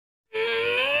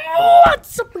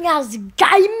What's up, guys?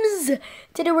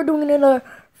 Today we're doing another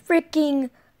freaking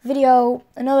video,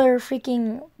 another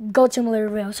freaking Goat Simulator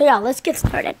video. So yeah, let's get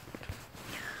started.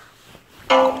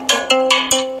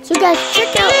 So guys,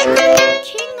 check out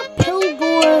King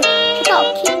Pilgor. Check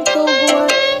out King Pilgor.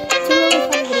 It's a really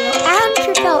fun video. And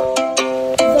check out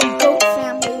the Goat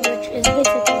Family, which is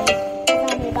basically a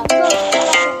family about goats.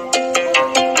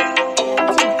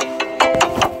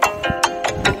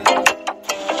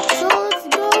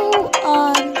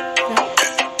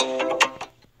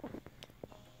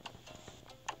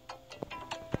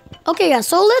 Okay, yeah,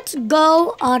 so let's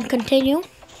go on continue.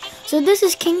 So this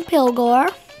is King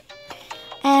Pilgor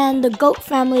and the goat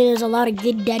family. There's a lot of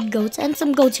good dead goats and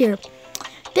some goats here.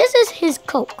 This is his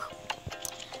coke.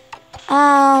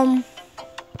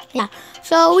 Yeah,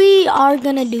 so we are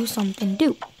gonna do something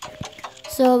too.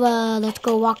 So let's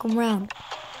go walk around.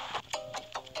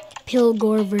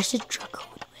 Pilgor versus Draco.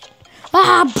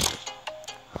 Ah!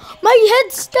 My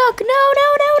head's stuck!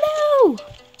 No!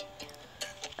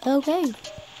 Okay.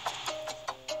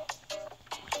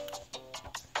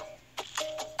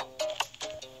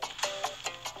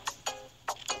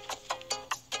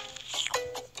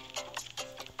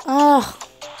 Ugh.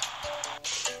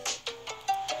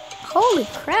 Holy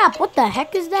crap, what the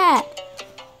heck is that?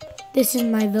 This is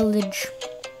my village.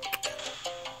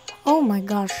 Oh my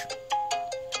gosh.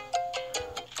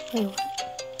 Wait, what?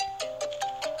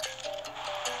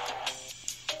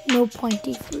 No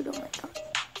pointy food, oh my god.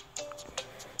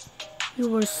 You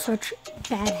were such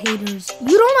bad haters.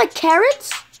 You don't like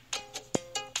carrots?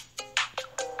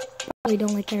 Probably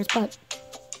don't like carrots, but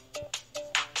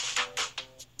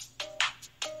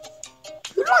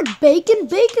you don't like bacon?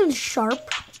 Bacon's sharp.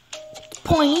 It's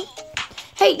pointy.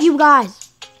 Hey, you guys.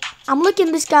 I'm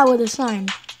licking this guy with a sign.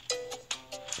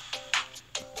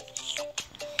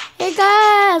 Hey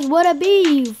guys, what a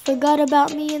bee. You forgot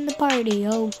about me in the party.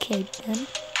 Okay, then.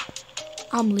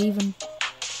 I'm leaving.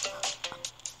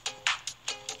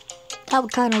 That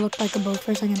would kind of look like a boat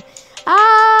for a second.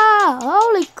 Ah!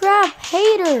 Holy crap,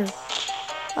 hater.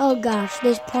 Oh gosh,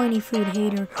 this pointy food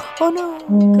hater. Oh no.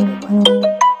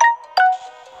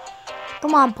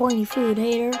 Come on, pointy food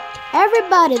hater.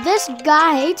 Everybody, this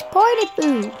guy hates pointy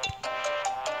food.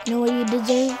 You know what you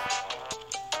deserve?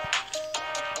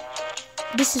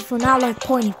 This is for not like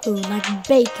pointy food, like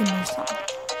bacon or something.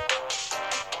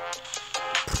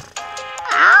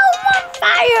 Ow, I'm on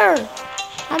fire!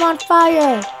 I'm on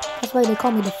fire. That's why they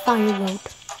call me the fire goat.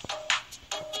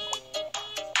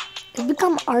 Let's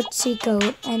become artsy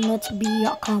goat and let's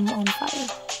become on fire.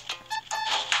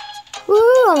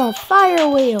 Woo, I'm a fire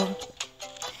wheel.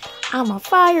 I'm a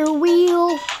fire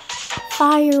wheel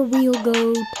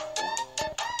goat.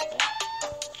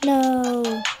 No.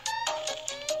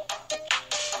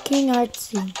 King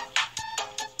Artsy.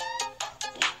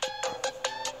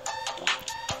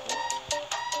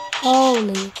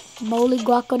 Holy moly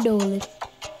guacamole.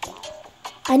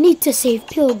 I need to save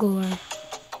Pilgor.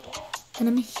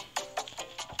 Enemy.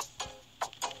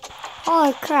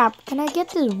 Oh crap, can I get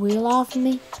this wheel off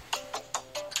me?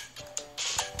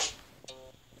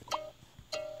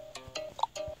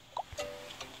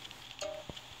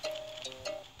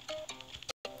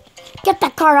 Get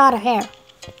that car out of here.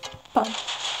 Boom.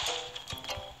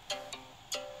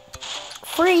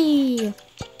 Free.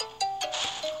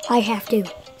 I have to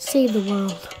save the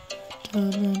world.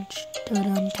 Dun,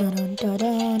 dun, dun, dun,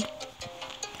 dun.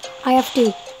 I have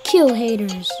to kill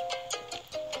haters.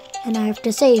 And I have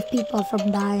to save people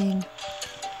from dying.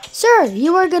 Sir,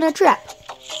 you are gonna trap.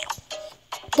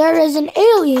 There is an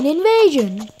alien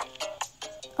invasion.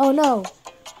 Oh no.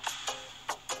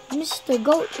 Mr.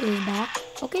 Goat is back.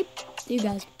 Okay, see you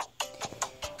guys.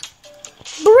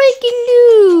 Breaking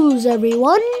news,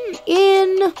 everyone,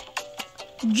 in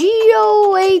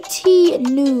GOAT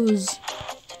news.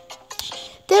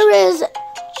 There is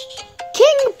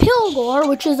King Pilgor,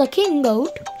 which is a king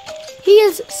goat. He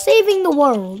is saving the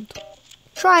world.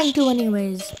 Trying to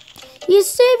anyways. He is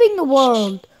saving the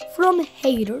world from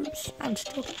haters. I'm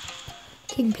just joking.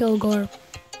 King Pilgor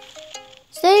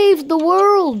saves the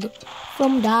world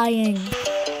from dying.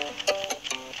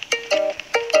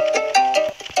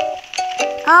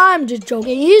 I'm just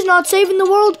joking. He's not saving the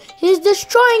world. He's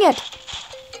destroying it.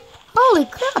 Holy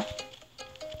crap.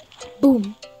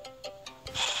 Boom.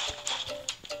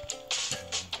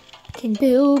 King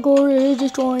Pilgor is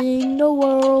destroying the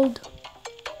world.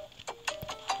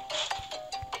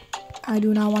 I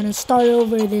do not want to start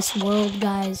over this world,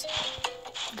 guys.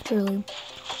 Literally.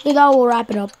 So that will wrap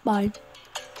it up. Bye.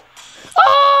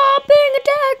 Ah, being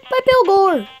attacked by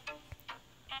Pilgor.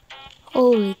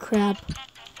 Holy crap.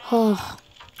 Oh.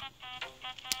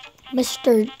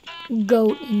 Mr.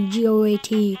 Goat in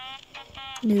GOAT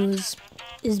news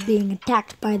is being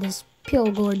attacked by this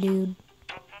Pilgor dude.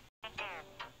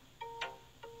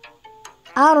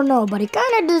 I don't know, but he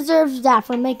kind of deserves that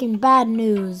for making bad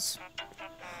news.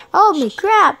 Holy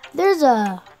crap, there's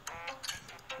a...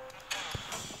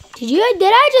 Did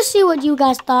I just see what you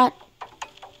guys thought?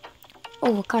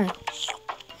 Oh, a car.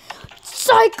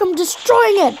 Psych, I'm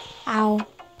destroying it! Ow.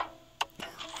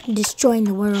 I'm destroying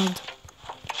the world.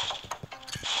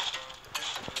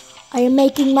 I am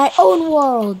making my own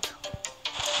world.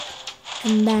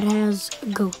 And that has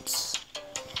goats.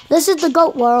 This is the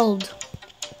goat world.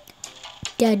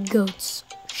 Dead goats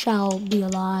shall be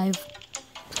alive.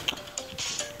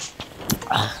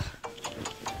 Let's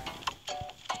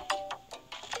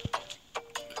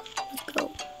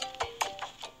go.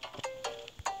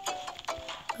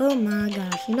 Oh my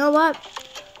gosh. You know what?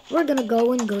 We're gonna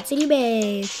go in Goat City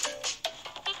Bay.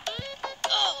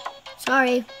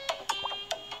 Sorry.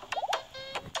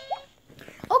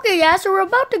 Okay, yeah, so we're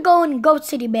about to go in Goat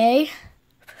City Bay.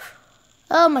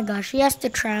 Oh my gosh, he has to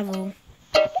travel.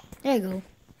 There you go.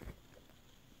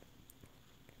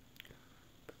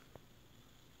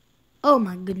 Oh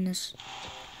my goodness.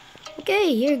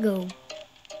 Okay, here you go.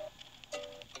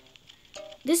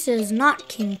 This is not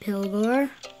King Pilgor.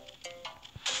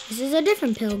 This is a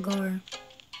different Pilgor.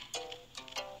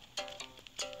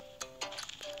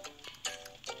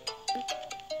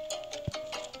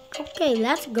 Okay,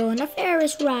 let's go on a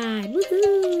Ferris ride.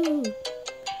 Woohoo!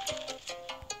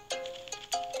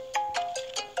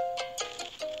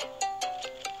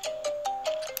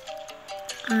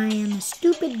 I am a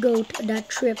stupid goat that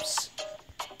trips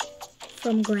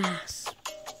from grass.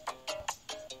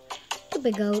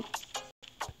 Stupid goat.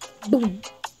 Boom.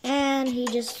 And he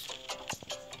just...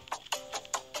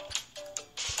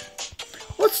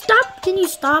 Well, stop. Can you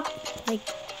stop? Like,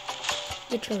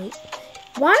 literally.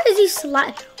 Why does he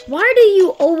slide? Why do you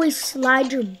always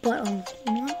slide your butt on?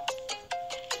 You know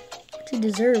what you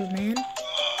deserve, man.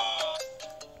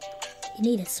 You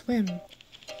need to swim.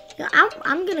 Yeah,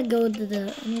 I'm gonna go to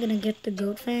the... I'm gonna get the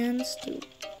goat fans to...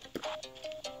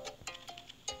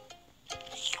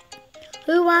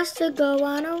 Who wants to go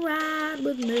on a ride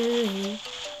with me?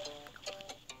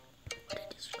 What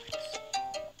a disgrace.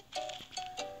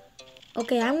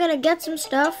 Okay, I'm gonna get some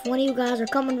stuff. One of you guys are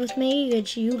coming with me.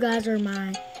 You guys are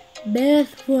my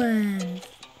best friends.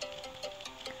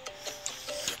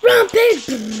 Rampage!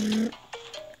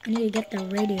 I need to get the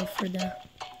radio for the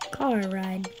car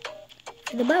ride.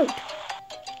 For the boat.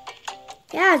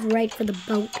 Yeah, it's right for the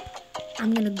boat.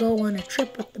 I'm gonna go on a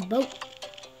trip with the boat.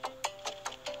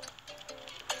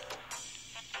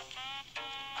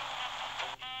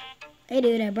 Hey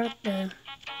dude, I brought the...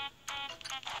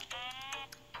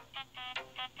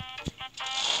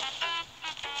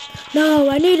 No,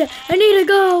 I need to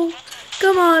go.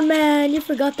 Come on, man, you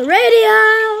forgot the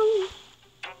radio.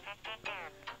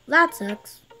 That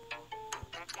sucks.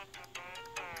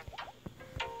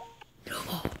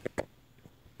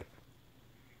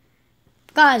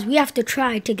 Guys, we have to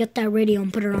try to get that radio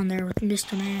and put it on there with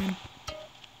Mr. Man.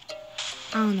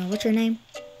 I don't know, what's your name?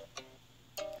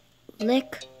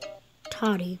 Lick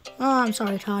Toddy. Oh, I'm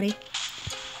sorry, Toddy.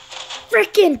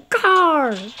 Freaking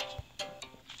car!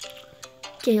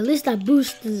 Okay, at least that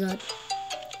boosts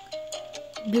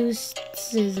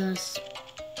us.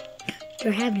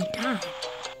 We're having time.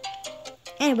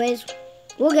 Anyways,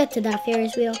 we'll get to that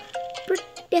Ferris wheel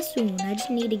pretty soon. I just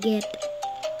need to get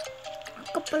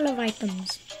a couple of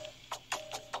items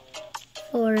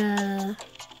for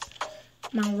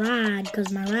my ride,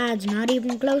 because my ride's not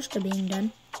even close to being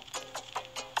done.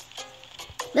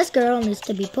 This girl needs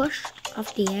to be pushed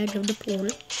off the edge of the pool.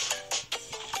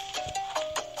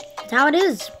 That's how it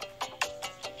is.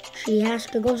 She has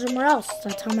to go somewhere else.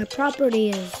 That's how my property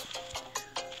is.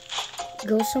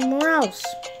 Go somewhere else.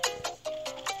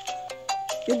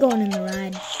 You're going in the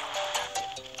ride.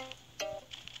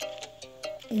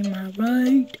 Am I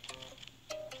right?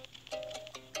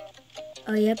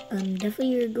 Oh, yep. Definitely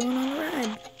you're going on the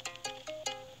ride.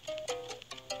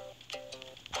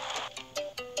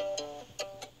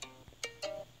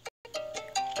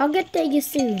 I'll get to you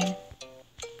soon.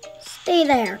 Stay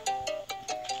there.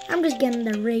 I'm just getting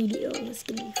the radio. It's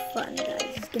gonna be fun,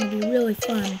 guys. It's gonna be really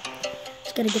fun.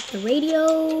 Just gotta get the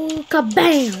radio.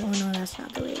 Kabam! Oh no, that's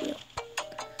not the radio.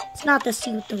 It's not the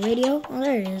seat with the radio. Oh,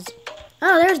 there it is.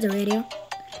 Oh, there's the radio.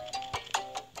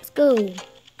 Let's go,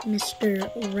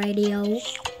 Mr. Radio. You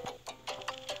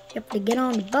have to get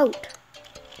on the boat,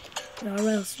 or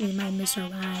else we might miss our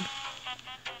ride.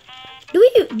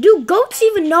 Do goats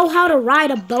even know how to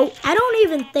ride a boat? I don't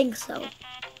even think so.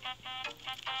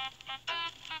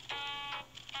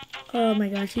 Oh my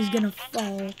gosh, he's gonna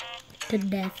fall to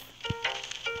death.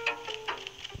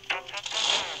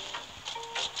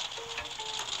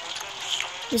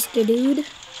 Mr. Dude.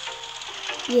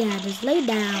 Yeah, just lay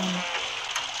down.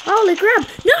 Holy crap!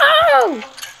 No!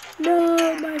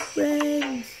 No, my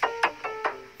friends.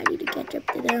 I need to catch up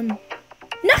to them.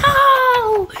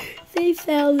 No! They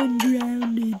fell and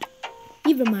drowned.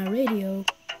 Even my radio.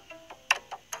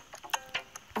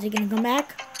 Is he gonna come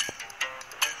back?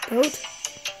 Goat?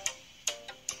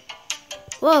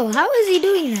 Whoa, how is he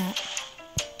doing that?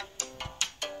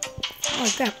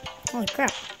 Holy crap. Holy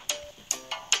crap.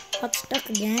 Got stuck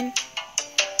again.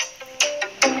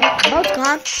 Boat's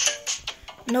gone.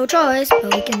 No choice,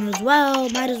 but we can might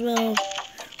as well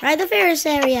ride the Ferris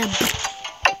area.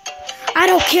 I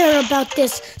don't care about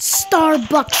this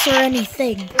Starbucks or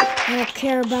anything. I don't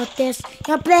care about this.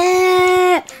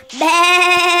 Bleh,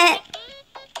 bleh,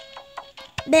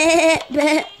 bleh,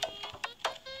 bleh.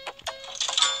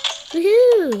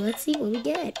 Woohoo! Let's see what we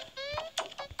get.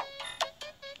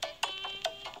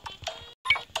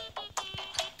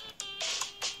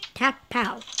 Tap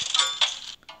pow.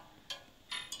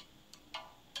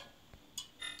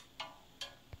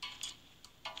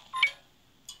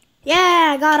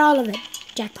 Yeah, I got all of it.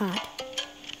 Jackpot.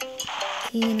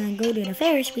 And I go to the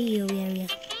Ferris wheel area.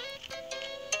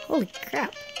 Holy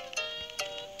crap.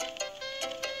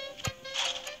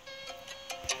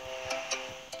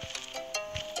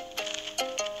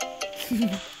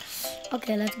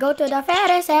 Okay, let's go to the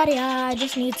Ferris area. I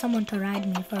just need someone to ride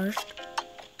me first.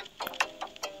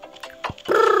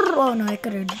 Oh no, I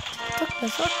could have took the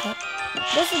shortcut.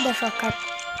 This is the shortcut.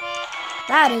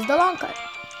 That is the long cut.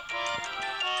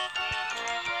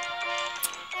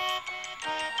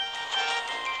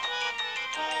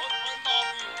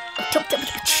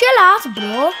 Chill out,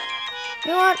 bro.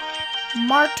 You know what?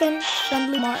 Martin,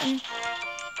 friendly Martin.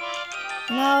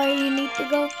 You know where you need to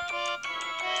go?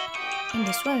 In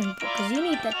the swimming pool, because you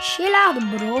need to chill out,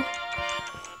 bro.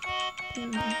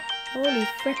 Holy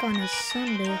frick on a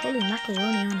Sunday. Holy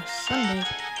macaroni on a Sunday.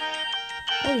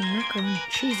 Holy macaroni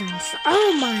cheese on a Sunday.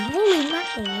 Oh my, holy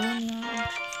macaroni on a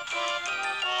cheese.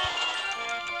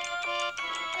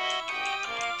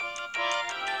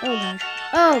 Oh gosh.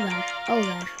 Oh gosh. Oh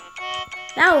gosh.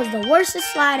 That was the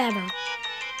worstest slide ever.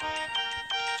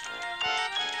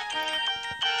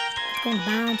 It's gonna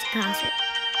bounce past it.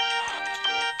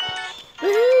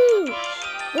 Woohoo!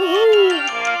 Woohoo!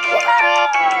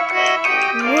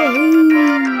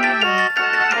 Woohoo!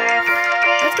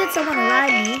 Let's get someone to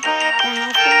ride me.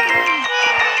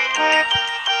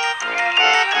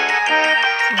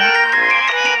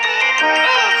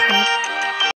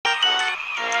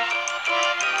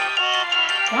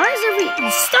 Why is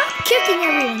stop kicking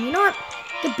everyone? You know what?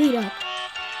 Get beat up.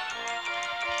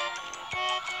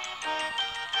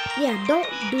 Yeah, don't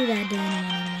do that to anyone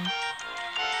anymore.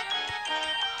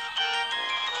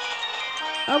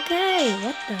 Okay,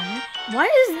 what the heck? Why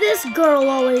is this girl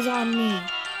always on me?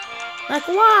 Like,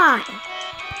 why?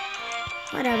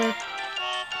 Whatever.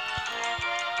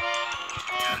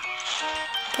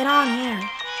 Get on here.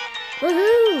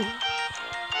 Woohoo!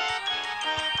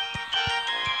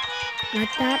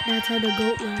 Like that, that's how the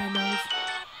goat ride goes.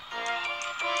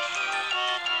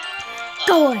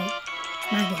 Go away!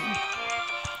 My game.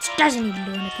 She doesn't even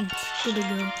do anything, stupid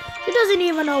girl. She doesn't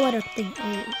even know what to think.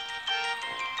 Oh.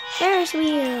 Ferris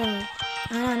wheel!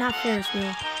 No, not Ferris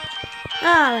wheel.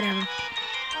 Ah, whatever.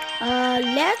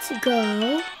 Let's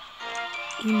go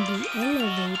in the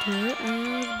elevator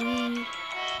of the...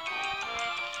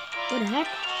 What the heck?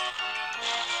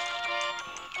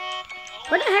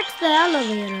 What the heck's the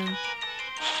elevator?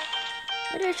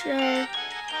 Pretty sure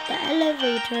the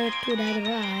elevator to that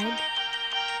ride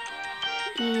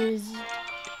is...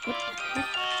 What the heck?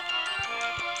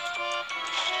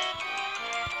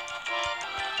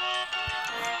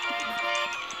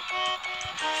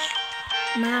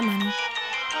 My money.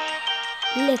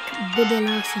 Lick Bibby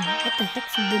Larson. What the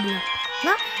heck's Bibby Larson?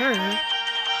 Not her.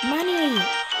 Money.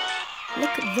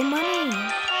 Look at the money.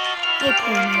 Hey,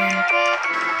 poor man.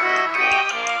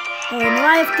 Oh, now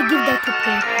I have to give that to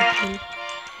poor people.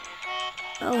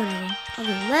 Oh, no.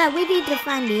 Okay, well, we need to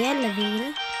find the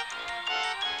elevator.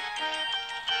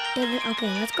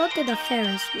 Okay, let's go to the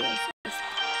Ferris wheel first.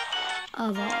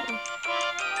 Of all.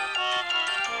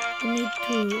 We need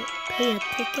to pay a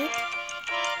ticket.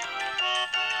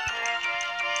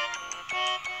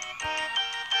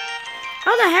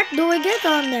 How the heck do we get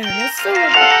on there? That's so...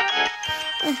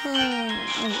 Oh,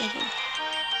 okay.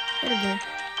 There we go.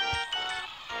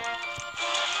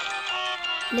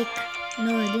 Lick.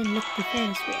 No, I didn't lick the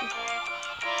Ferris wheel.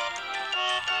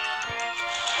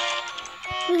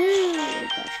 Woohoo! Oh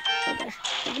gosh. Oh gosh.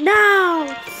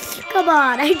 No! Come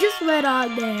on, I just went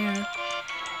on there.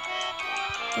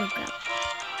 Oh crap.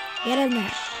 Get in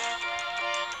there.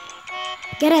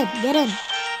 Get in.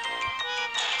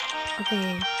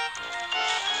 Okay.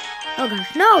 Oh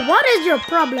gosh, no, what is your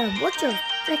problem? What's your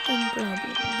freaking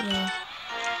problem, bro?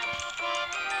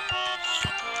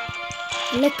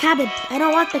 Lick cabin. I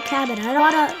don't want the cabin. I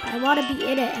wanna be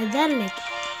in it and then lick.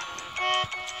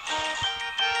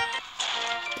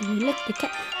 Can we lick the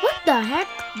cat? What the heck?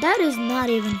 That is not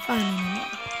even fun anymore.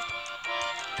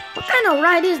 What kind of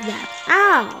ride is that?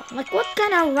 Ow! Like what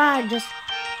kind of ride just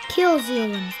kills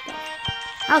you and stuff?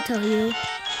 I'll tell you.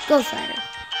 Ghost Rider.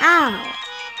 Ow!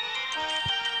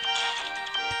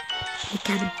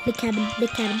 Lick cabin.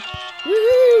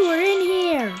 Woohoo! We're in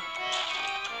here!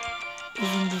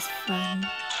 Isn't this fun?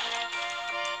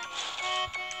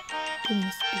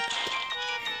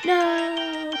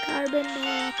 No! Carbon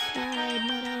dioxide.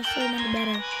 No, that was so much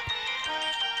better.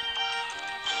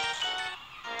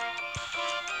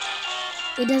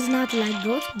 It does not like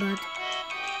goats, but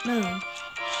no.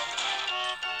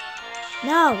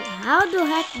 No, how the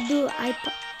heck do I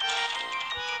put...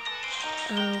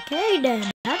 Okay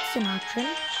then, that's an option.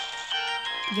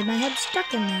 Get my head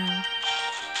stuck in there.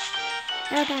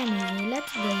 Airtime easy,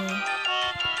 let's go.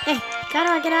 Hey, how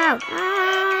do I get out?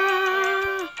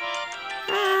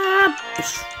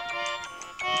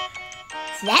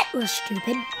 That was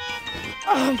stupid.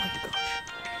 Oh my gosh.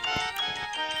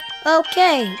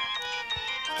 Okay.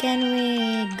 Can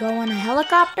we go on a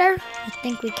helicopter? I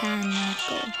think we can. Let's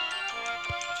go.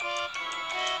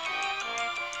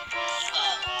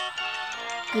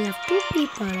 I have 2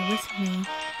 people with me.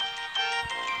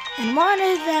 And one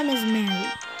of them is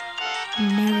Mary.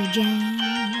 Mary Jane.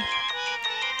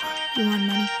 You want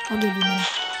money? I'll give you money.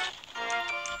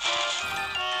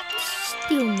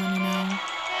 Steal money now.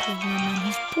 Give my man.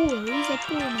 He's poor. He's a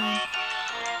poor man.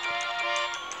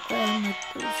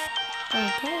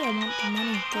 Okay, I want the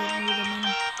money. Give me the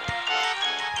money.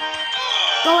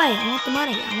 Go away. I want the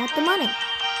money. I want the money.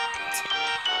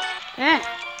 Yeah.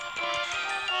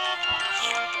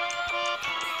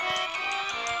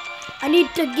 I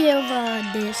need to give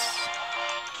this.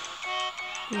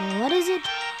 What is it?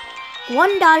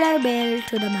 $1 bill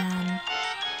to the man.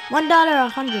 $1 or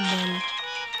 100 bill.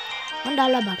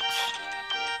 $1 bucks.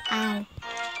 Ow.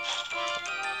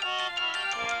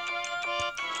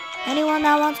 Anyone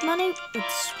that wants money,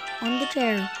 it's on the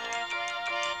chair.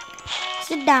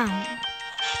 Sit down.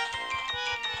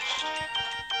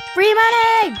 Free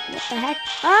money! What the heck?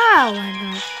 Oh my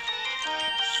gosh.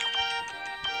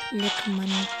 Lick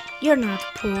money. You're not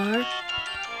poor.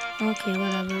 Okay,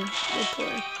 whatever. You're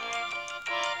poor.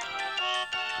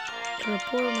 You're a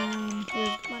poor man.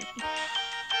 Here's the money.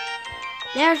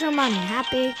 There's your money.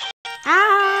 Happy?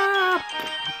 Ah!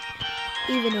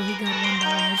 Even though he got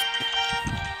 $1.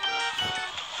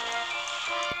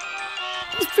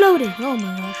 He's floating. Oh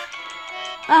my gosh.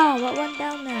 Oh, what went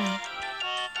down there?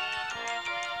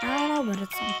 I don't know, but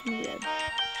it's something weird.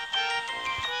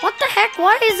 What the heck?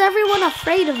 Why is everyone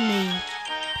afraid of me?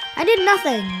 I did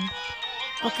nothing.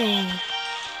 Okay.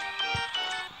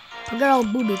 A girl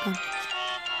booby punch.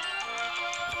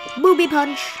 Booby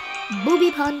punch.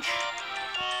 Booby punch.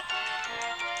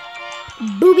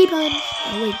 Booby punch.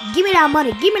 Oh wait, give me that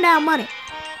money. Give me that money.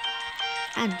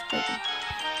 I'm joking.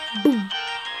 Boom.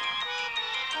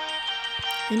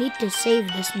 I need to save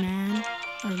this man.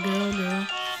 Or girl.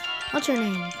 What's her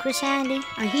name? Chris Andy?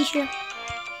 Ahisha?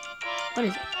 What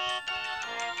is it?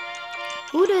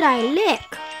 Who did I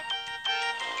lick?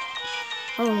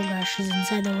 Oh gosh, she's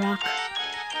inside the rock.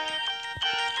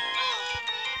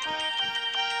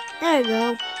 There you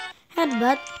go.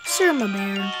 Headbutt. Surma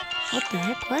Bear. What the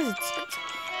heck? Why is it?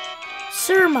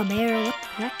 Surma Bear. What the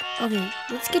heck? Okay,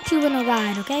 let's get you in a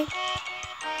ride, okay?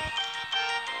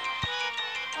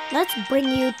 Let's bring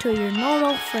you to your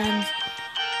normal friends.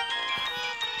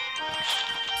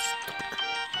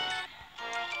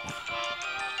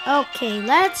 Okay,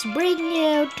 let's bring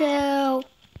you to...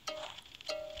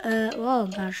 oh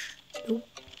gosh. Oop.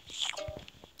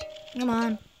 Come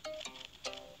on.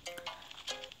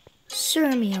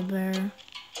 Surma Bear.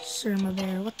 Surma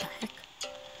Bear, what the heck?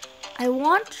 I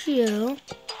want you...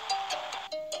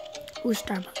 Ooh,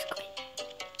 Starbucks, okay.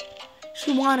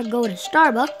 She wanna go to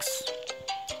Starbucks.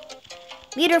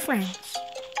 Meet her friends.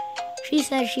 She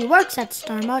says she works at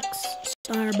Starbucks.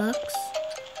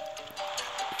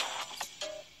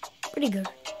 Pretty good.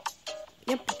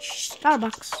 Yep,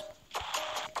 Starbucks.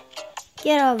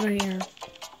 Get over here.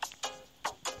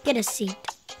 Get a seat.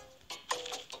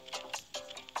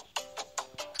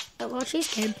 Oh, well, she's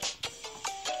scared.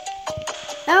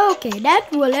 Okay,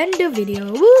 that will end the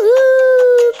video.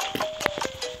 Woohoo!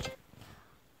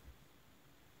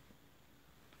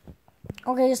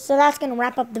 Okay, so that's gonna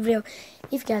wrap up the video.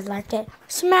 If you guys liked it,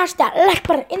 smash that like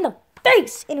button in the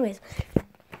face. Anyways,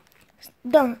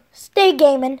 don't stay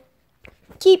gaming,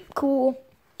 keep cool,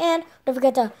 and don't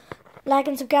forget to like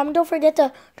and subscribe. And don't forget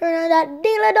to turn on that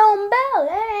ding-a-dong bell.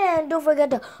 And don't forget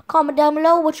to comment down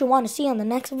below what you want to see on the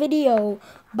next video.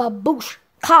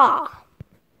 Babushka.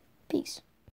 Peace.